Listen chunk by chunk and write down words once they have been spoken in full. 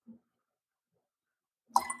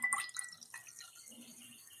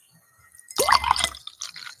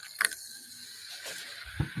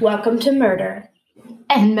Welcome to Murder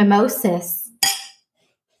and Mimosas.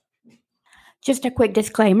 Just a quick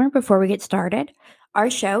disclaimer before we get started. Our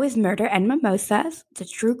show is Murder and Mimosas. It's a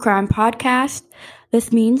true crime podcast.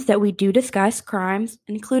 This means that we do discuss crimes,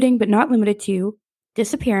 including but not limited to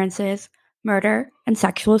disappearances, murder, and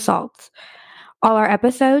sexual assaults. All our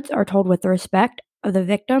episodes are told with the respect of the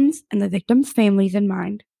victims and the victims' families in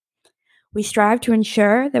mind. We strive to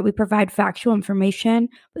ensure that we provide factual information,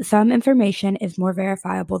 but some information is more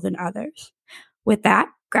verifiable than others. With that,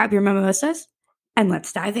 grab your mimosas and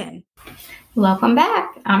let's dive in. Welcome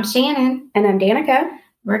back. I'm Shannon. And I'm Danica.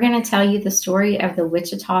 We're going to tell you the story of the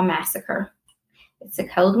Wichita Massacre. It's a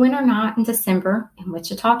cold winter night in December in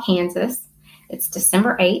Wichita, Kansas. It's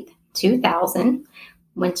December 8th, 2000,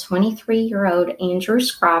 when 23-year-old Andrew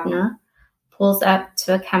Scribner pulls up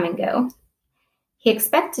to a come and go. He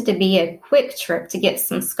expected to be a quick trip to get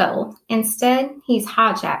some skull. Instead, he's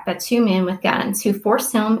hijacked by two men with guns who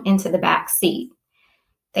force him into the back seat.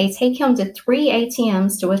 They take him to 3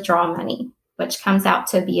 ATMs to withdraw money, which comes out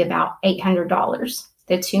to be about $800.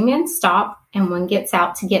 The two men stop, and one gets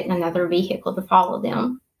out to get in another vehicle to follow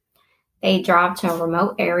them. They drive to a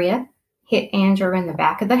remote area, hit Andrew in the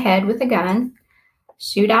back of the head with a gun,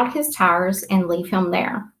 shoot out his tires, and leave him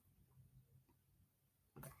there.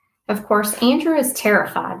 Of course, Andrew is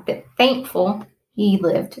terrified, but thankful he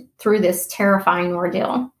lived through this terrifying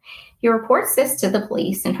ordeal. He reports this to the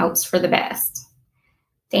police and hopes for the best.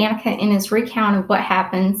 Danica, in his recount of what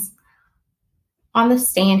happens on the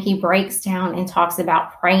stand, he breaks down and talks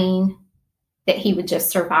about praying that he would just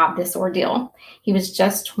survive this ordeal. He was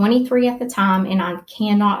just 23 at the time, and I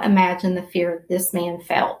cannot imagine the fear this man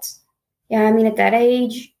felt. Yeah, I mean, at that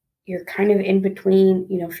age, you're kind of in between,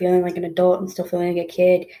 feeling like an adult and still feeling like a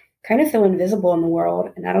kid. Kind of feel invisible in the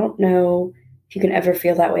world, and I don't know if you can ever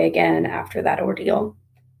feel that way again after that ordeal.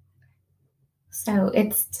 So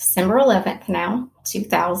it's December 11th now,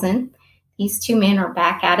 2000. These two men are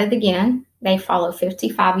back at it again. They follow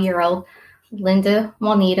 55-year-old Linda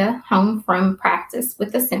Juanita home from practice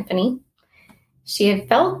with the symphony. She had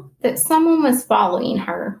felt that someone was following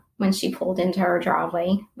her when she pulled into her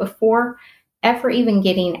driveway. Before ever even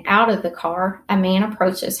getting out of the car, a man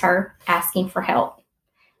approaches her asking for help.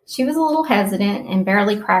 She was a little hesitant and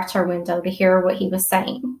barely cracked her window to hear what he was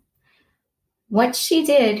saying. Once she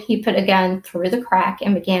did, he put a gun through the crack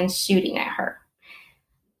and began shooting at her.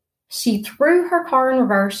 She threw her car in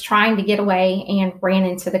reverse, trying to get away, and ran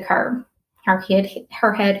into the curb. Her head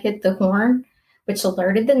hit the horn, which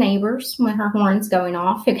alerted the neighbors when her horn's going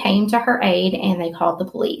off, who came to her aid, and they called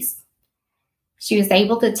the police. She was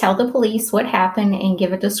able to tell the police what happened and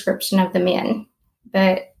give a description of the men,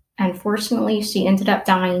 but unfortunately, she ended up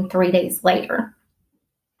dying 3 days later.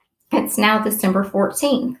 It's now December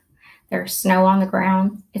 14th. There's snow on the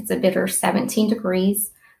ground. It's a bitter 17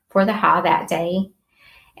 degrees for the high that day,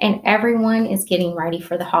 and everyone is getting ready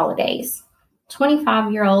for the holidays.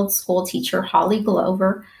 25-year-old school teacher Holly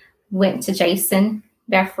Glover went to Jason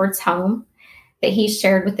Befford's home that he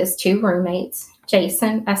shared with his two roommates.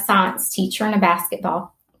 Jason, a science teacher and a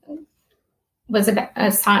basketball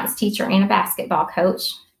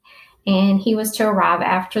coach, and he was to arrive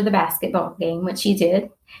after the basketball game, which he did.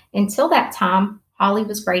 Until that time, Holly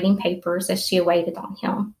was grading papers as she awaited on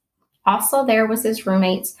him. Also there was his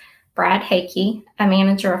roommates, Brad Hakey, a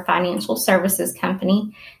manager of financial services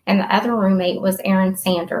company, and the other roommate was Aaron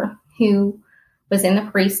Sander, who was in the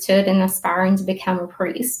priesthood and aspiring to become a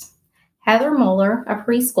priest. Heather Muller, a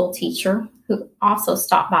preschool teacher, who also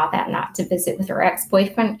stopped by that night to visit with her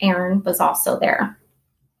ex-boyfriend Aaron, was also there.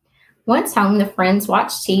 Once home, the friends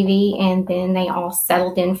watched TV, and then they all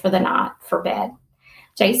settled in for the night for bed.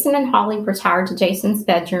 Jason and Holly retired to Jason's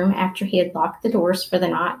bedroom after he had locked the doors for the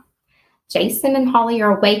night. Jason and Holly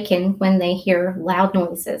are awakened when they hear loud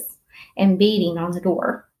noises and beating on the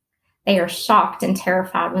door. They are shocked and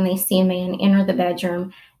terrified when they see a man enter the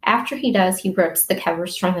bedroom. After he does, he rips the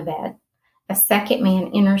covers from the bed. A second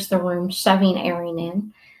man enters the room, shoving Aaron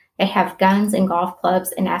in. They have guns and golf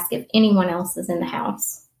clubs and ask if anyone else is in the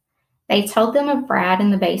house. They told them of Brad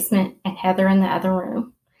in the basement and Heather in the other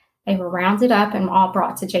room. They were rounded up and all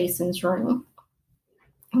brought to Jason's room.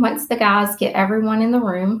 Once the guys get everyone in the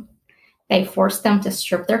room, they force them to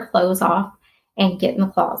strip their clothes off and get in the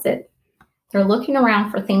closet. They're looking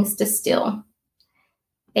around for things to steal.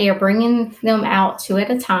 They are bringing them out two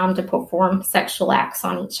at a time to perform sexual acts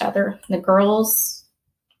on each other. The girls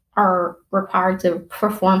are required to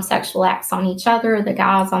perform sexual acts on each other, the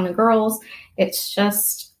guys on the girls. It's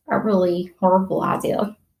just a really horrible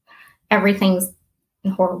idea. Everything's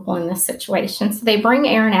horrible in this situation. So they bring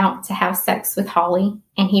Aaron out to have sex with Holly,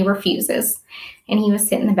 and he refuses. And he was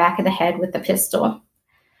hit in the back of the head with a pistol.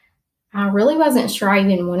 I really wasn't sure I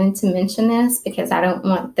even wanted to mention this because I don't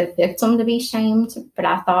want the victim to be shamed, but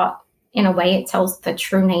I thought in a way it tells the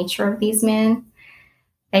true nature of these men.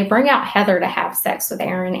 They bring out Heather to have sex with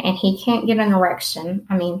Aaron, and he can't get an erection.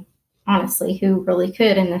 I mean, honestly, who really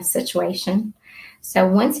could in this situation? So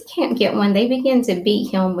once he can't get one, they begin to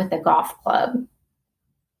beat him with a golf club.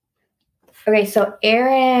 Okay, so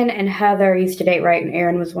Aaron and Heather used to date, right? And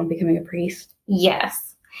Aaron was the one becoming a priest?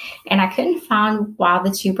 Yes. And I couldn't find why the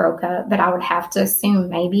two broke up, but I would have to assume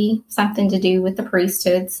maybe something to do with the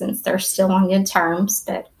priesthood since they're still on good terms.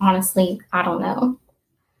 But honestly, I don't know.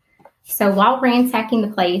 So while ransacking the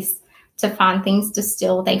place to find things to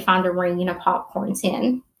steal, they find a ring in a popcorn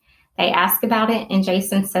tin. They ask about it, and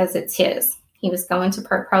Jason says it's his. He was going to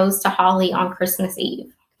propose to Holly on Christmas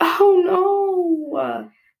Eve. Oh, no.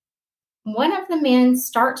 One of the men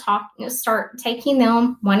start taking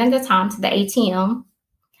them one at a time to the ATM,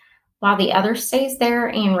 while the other stays there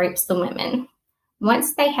and rapes the women.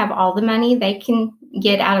 Once they have all the money they can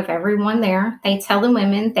get out of everyone there, they tell the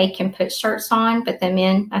women they can put shirts on, but the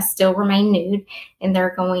men must still remain nude, and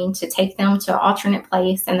they're going to take them to an alternate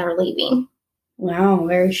place, and they're leaving. Wow,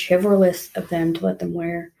 very chivalrous of them to let them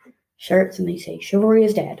wear shirts, and they say chivalry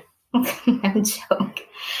is dead. No joke.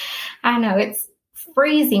 I know, it's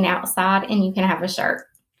freezing outside, and you can have a shirt.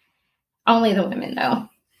 Only the women, though.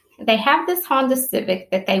 They have this Honda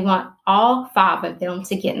Civic that they want all 5 of them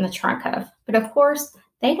to get in the trunk of. But of course,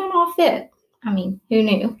 they don't all fit. I mean, who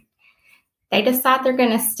knew? They decide they're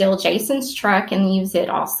going to steal Jason's truck and use it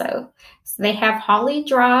also. So they have Holly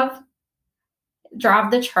drive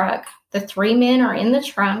the truck. The 3 men are in the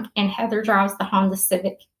trunk, and Heather drives the Honda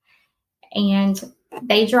Civic. And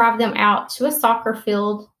they drive them out to a soccer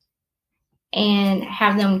field and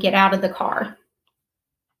have them get out of the car.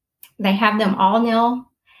 They have them all kneel,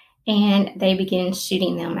 and they begin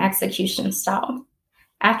shooting them execution style.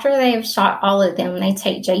 After they have shot all of them, they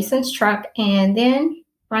take Jason's truck and then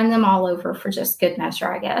run them all over for just good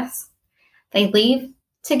measure, I guess. They leave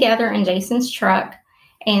together in Jason's truck,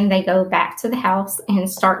 and they go back to the house and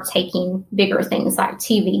start taking bigger things like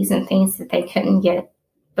TVs and things that they couldn't get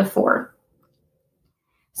before.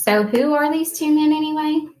 So who are these 2 men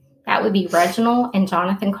anyway? That would be Reginald and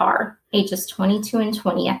Jonathan Carr, ages 22 and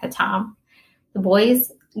 20 at the time. The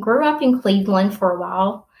boys grew up in Cleveland for a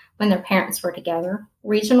while when their parents were together.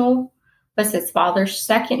 Reginald was his father's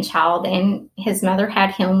second child, and his mother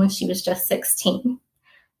had him when she was just 16.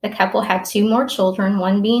 The couple had 2 more children,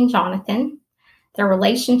 one being Jonathan. Their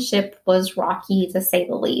relationship was rocky, to say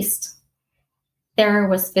the least. There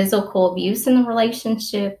was physical abuse in the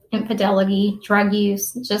relationship, infidelity, drug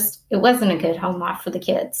use. It wasn't a good home life for the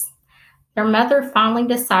kids. Their mother finally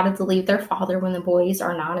decided to leave their father when the boys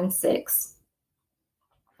are 9 and 6.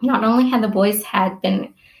 Not only had the boys had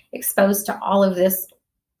been exposed to all of this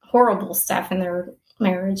horrible stuff in their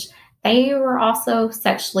marriage, they were also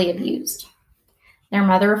sexually abused. Their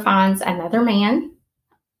mother finds another man,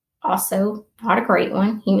 also not a great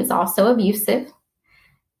one. He was also abusive.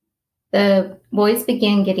 The boys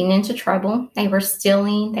began getting into trouble. They were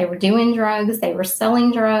stealing, they were doing drugs, they were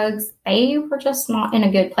selling drugs. They were just not in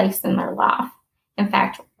a good place in their life. In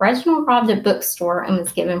fact, Reginald robbed a bookstore and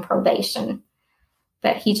was given probation.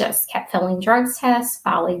 But he just kept failing drugs tests,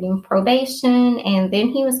 violating probation, and then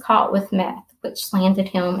he was caught with meth, which landed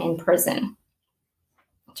him in prison.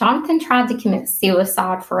 Jonathan tried to commit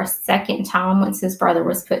suicide for a second time once his brother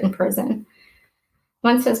was put in prison.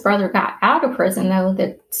 Once his brother got out of prison, though,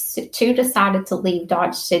 the 2 decided to leave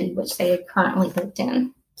Dodge City, which they had currently lived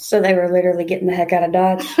in. So they were literally getting the heck out of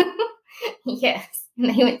Dodge? Yes. And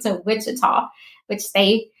they went to Wichita, which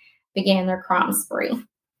they began their crime spree.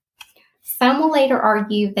 Some will later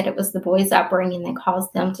argue that it was the boys' upbringing that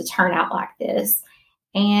caused them to turn out like this.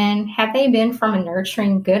 And had they been from a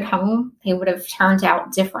nurturing, good home, they would have turned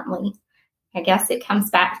out differently. I guess it comes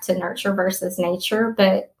back to nurture versus nature,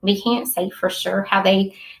 but we can't say for sure how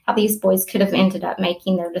these boys could have ended up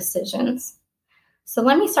making their decisions. So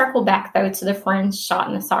let me circle back, though, to the friends shot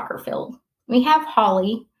in the soccer field. We have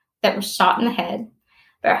Holly that was shot in the head,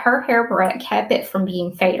 but her hair barrette kept it from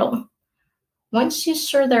being fatal. Once she's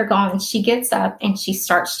sure they're gone, she gets up and she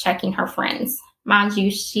starts checking her friends. Mind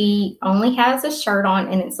you, she only has a shirt on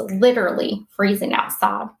and it's literally freezing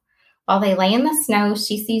outside. While they lay in the snow,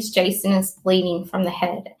 she sees Jason is bleeding from the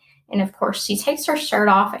head. And of course, she takes her shirt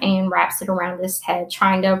off and wraps it around his head,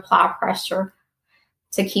 trying to apply pressure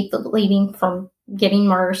to keep the bleeding from getting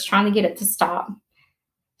worse, trying to get it to stop.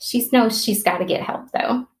 She knows she's got to get help,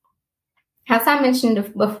 though. As I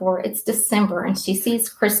mentioned before, it's December and she sees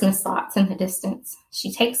Christmas lights in the distance.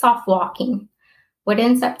 She takes off walking. What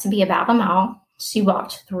ends up to be about a mile. She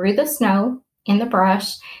walked through the snow, in the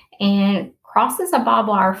brush, and crosses a barbed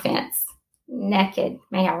wire fence, naked,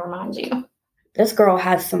 may I remind you. This girl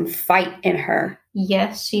has some fight in her.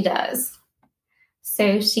 Yes, she does.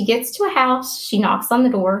 So she gets to a house, she knocks on the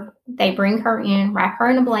door, they bring her in, wrap her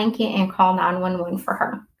in a blanket, and call 911 for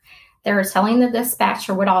her. They're telling the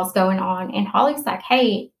dispatcher what all's going on, and Holly's like,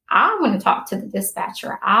 hey, I want to talk to the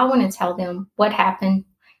dispatcher. I want to tell them what happened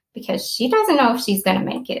because she doesn't know if she's going to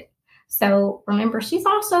make it. So remember, she's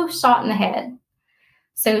also shot in the head.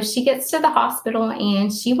 So she gets to the hospital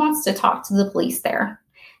and she wants to talk to the police there.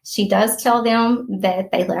 She does tell them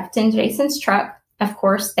that they left in Jason's truck. Of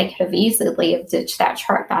course, they could have easily have ditched that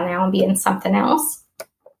truck by now and be in something else.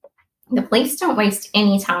 The police don't waste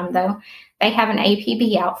any time, though. They have an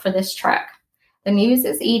APB out for this truck. The news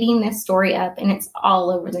is eating this story up, and it's all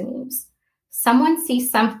over the news. Someone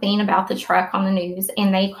sees something about the truck on the news,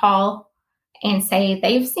 and they call and say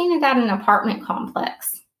they've seen it at an apartment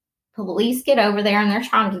complex. Police get over there, and they're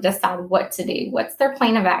trying to decide what to do. What's their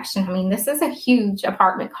plan of action? I mean, this is a huge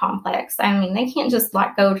apartment complex. I mean, they can't just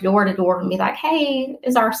go door to door and be like, hey,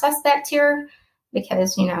 is our suspect here?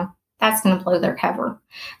 Because, that's going to blow their cover.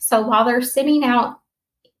 So while they're sitting out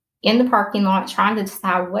in the parking lot trying to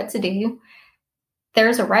decide what to do,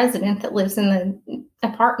 there's a resident that lives in the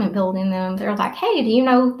apartment building. And they're like, hey, do you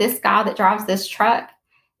know this guy that drives this truck?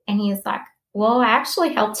 And he's like, well, I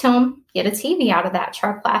actually helped him get a TV out of that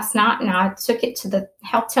truck last night, and I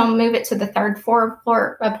helped him move it to the third floor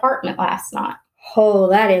apartment last night. Oh,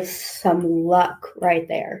 that is some luck right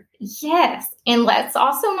there. Yes. And let's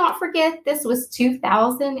also not forget this was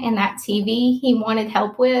 2000, and that TV he wanted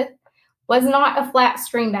help with was not a flat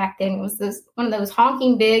screen back then. It was one of those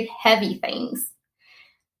honking big, heavy things.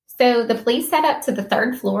 So the police head up to the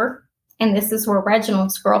third floor, and this is where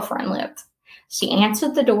Reginald's girlfriend lived. She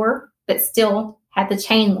answered the door, but still had the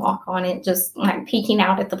chain lock on it, just peeking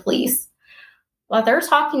out at the police. While they're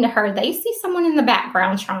talking to her, they see someone in the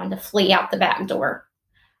background trying to flee out the back door.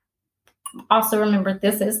 Also remember,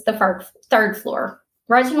 this is the third floor.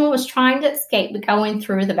 Reginald was trying to escape going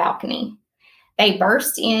through the balcony. They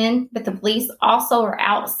burst in, but the police also are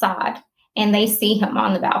outside, and they see him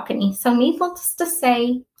on the balcony. So needless to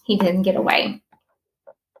say, he didn't get away.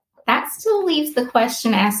 That still leaves the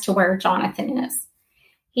question as to where Jonathan is.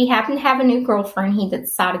 He happened to have a new girlfriend he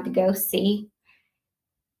decided to go see.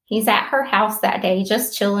 He's at her house that day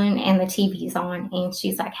just chilling, and the TV's on. And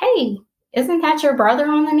she's like, hey, isn't that your brother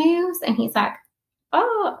on the news? And he's like,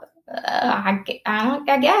 oh, I guess.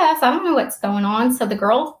 I don't know what's going on. So the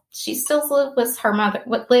girl, she still lives with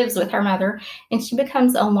her mother, and she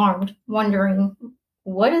becomes alarmed, wondering,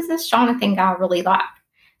 what is this Jonathan guy really like?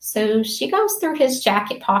 So she goes through his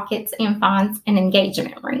jacket pockets and finds an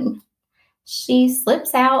engagement ring. She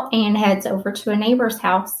slips out and heads over to a neighbor's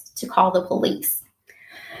house to call the police.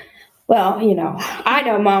 Well, I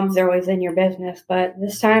know moms are always in your business, but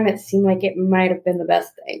this time it seemed like it might have been the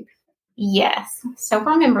best thing. Yes. So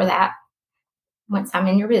remember that once I'm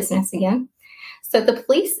in your business again. So the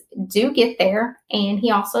police do get there, and he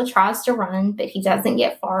also tries to run, but he doesn't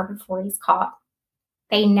get far before he's caught.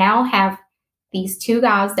 They now have these two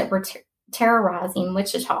guys that were terrorizing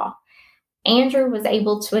Wichita. Andrew was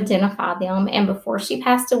able to identify them, and before she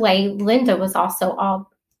passed away, Linda was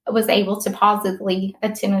able to positively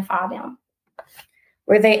identify them.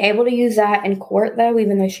 Were they able to use that in court, though,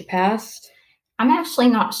 even though she passed? I'm actually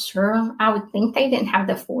not sure. I would think they didn't have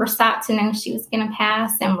the foresight to know she was going to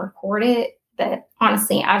pass and record it, but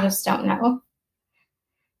honestly, I just don't know.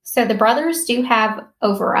 So the brothers do have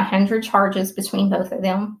over 100 charges between both of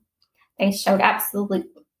them. They showed absolutely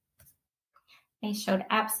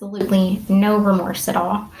no remorse at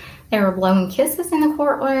all. They were blowing kisses in the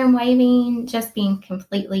courtroom, waving, just being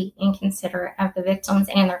completely inconsiderate of the victims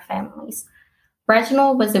and their families.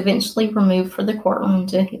 Reginald was eventually removed from the courtroom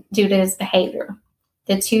due to his behavior.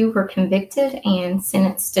 The two were convicted and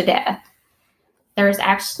sentenced to death. There is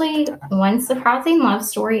actually one surprising love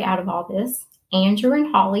story out of all this. Andrew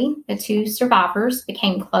and Holly, the two survivors,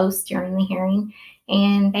 became close during the hearing,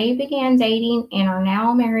 and they began dating and are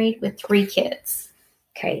now married with 3 kids.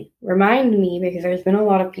 Okay, remind me, because there's been a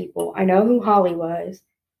lot of people. I know who Holly was.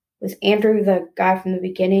 Was Andrew the guy from the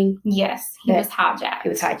beginning? Yes, he was hijacked. He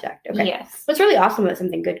was hijacked, okay. Yes. What's really awesome that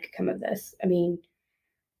something good could come of this. I mean,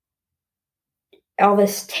 all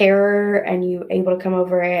this terror, and you able to come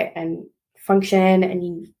over it and function, and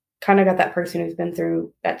you kind of got that person who's been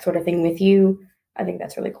through that sort of thing with you. I think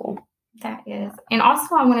that's really cool. That is. And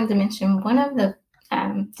also I wanted to mention one of the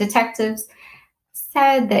detectives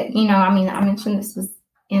said that, I mentioned this was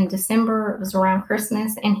in December, it was around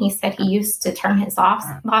Christmas, and he said he used to turn his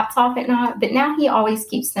lights off at night, but now he always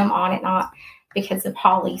keeps them on at night because of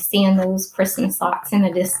Holly seeing those Christmas lights in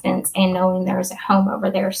the distance and knowing there's a home over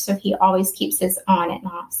there. So he always keeps his on at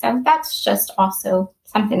night. So that's just also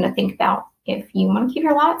something to think about if you want to keep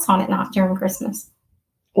your lights on at night during Christmas.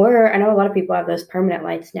 Or I know a lot of people have those permanent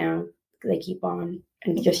lights now they keep on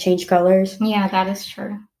and just change colors. Yeah, that is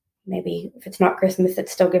true. Maybe if it's not Christmas, it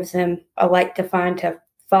still gives them a light to find to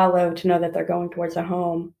follow to know that they're going towards a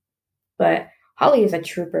home. But Holly is a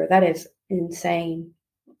trooper. That is insane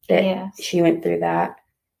that she went through that.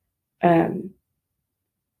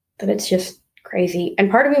 But it's just crazy.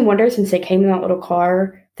 And part of me wonders, since they came in that little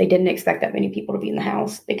car, they didn't expect that many people to be in the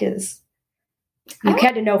house because you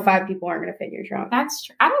had to know 5 people aren't going to fit in your trunk. That's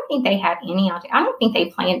true. I don't think they had any idea. I don't think they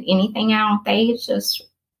planned anything out. They just,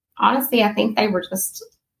 honestly, I think they were just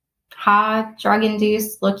high,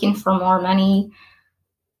 drug-induced, looking for more money,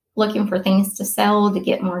 looking for things to sell to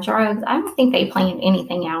get more drugs. I don't think they planned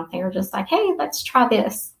anything out. They were just like, hey, let's try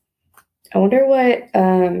this. I wonder what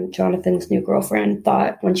Jonathan's new girlfriend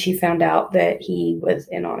thought when she found out that he was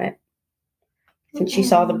in on it. Since she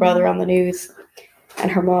saw the brother on the news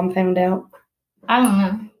and her mom found out. I don't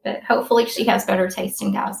know, but hopefully she has better taste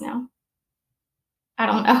in guys now. I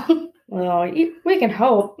don't know. Well, we can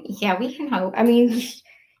hope. Yeah, we can hope. I mean,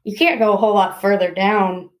 you can't go a whole lot further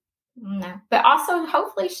down. No, but also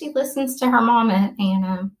hopefully she listens to her mama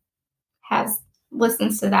and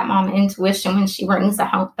listens to that mama intuition when she brings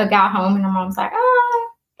a guy home and her mom's like,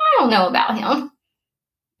 I don't know about him.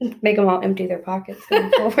 Make them all empty their pockets going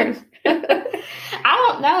forward. I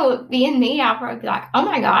don't know. Being me, I'll probably be like, oh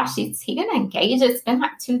my gosh, is he going to engage? It's been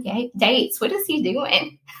like 2 dates. What is he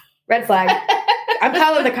doing? Red flag. I'm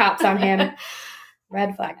calling the cops on him.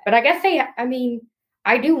 Red flag. But I guess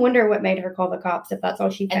I do wonder what made her call the cops if that's all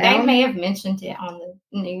she found. And they may have mentioned it on the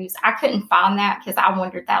news. I couldn't find that because I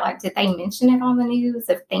wondered that, like, did they mention it on the news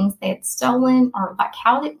of things they had stolen? Or like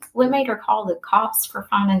what made her call the cops for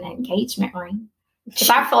finding an engagement ring? Because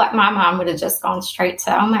I feel like my mind would have just gone straight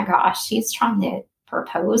to, oh my gosh, she's trying to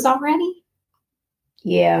propose already?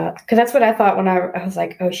 Yeah, because that's what I thought when I was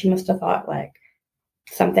like, oh, she must have thought like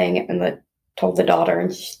something and told the daughter,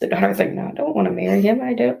 and the daughter was like, no, I don't want to marry him.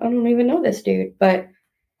 I don't even know this dude. But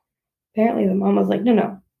apparently the mom was like,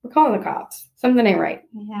 no, we're calling the cops. Something ain't right.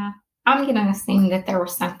 Yeah, I'm going to assume that there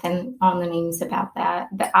was something on the news about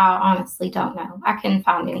that, but I honestly don't know. I couldn't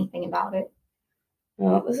find anything about it.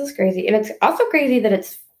 Well, this is crazy. And it's also crazy that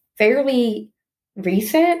it's fairly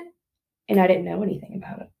recent and I didn't know anything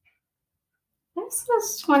about it. This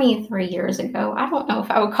was 23 years ago. I don't know if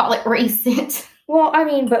I would call it recent. Well, I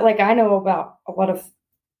mean, but like I know about a lot of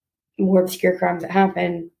more obscure crimes that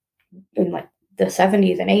happened in like the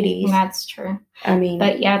 70s and 80s. That's true. I mean.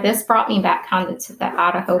 But yeah, this brought me back kind of to the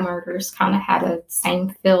Idaho murders. Kind of had a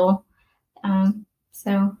same feel.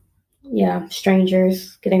 So. Yeah,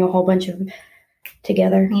 strangers getting a whole bunch of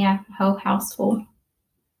together. Yeah, whole house full.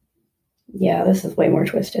 Yeah, this is way more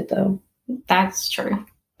twisted though. That's true.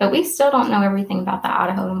 But we still don't know everything about the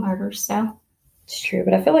Idaho murders, so. It's true,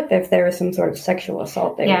 but I feel like if there was some sort of sexual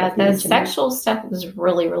assault there. Yeah, the sexual stuff was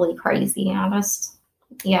really, really crazy.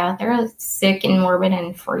 They're sick and morbid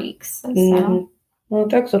and freaks. So. Mm-hmm. Well,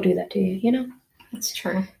 drugs will do that to you, you know? That's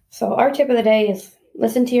true. So our tip of the day is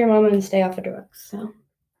listen to your mama and stay off of drugs. So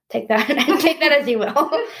take that as you will.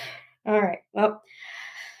 All right. Well,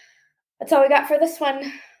 that's all we got for this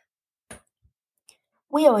one.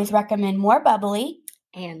 We always recommend more bubbly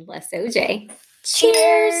and less OJ.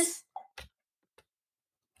 Cheers!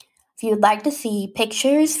 If you'd like to see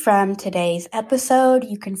pictures from today's episode,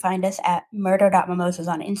 you can find us at murder.mimosas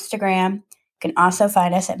on Instagram. You can also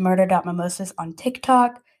find us at murder.mimosas on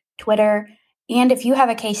TikTok, Twitter, and if you have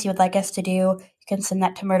a case you would like us to do, you can send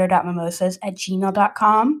that to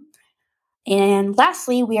murder.mimosas@gmail.com. And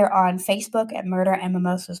lastly, we are on Facebook at Murder and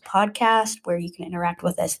Mimosas Podcast, where you can interact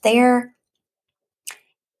with us there.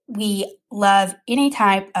 We love any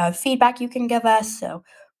type of feedback you can give us, so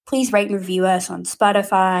please rate and review us on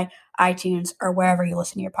Spotify, iTunes, or wherever you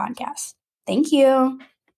listen to your podcasts. Thank you.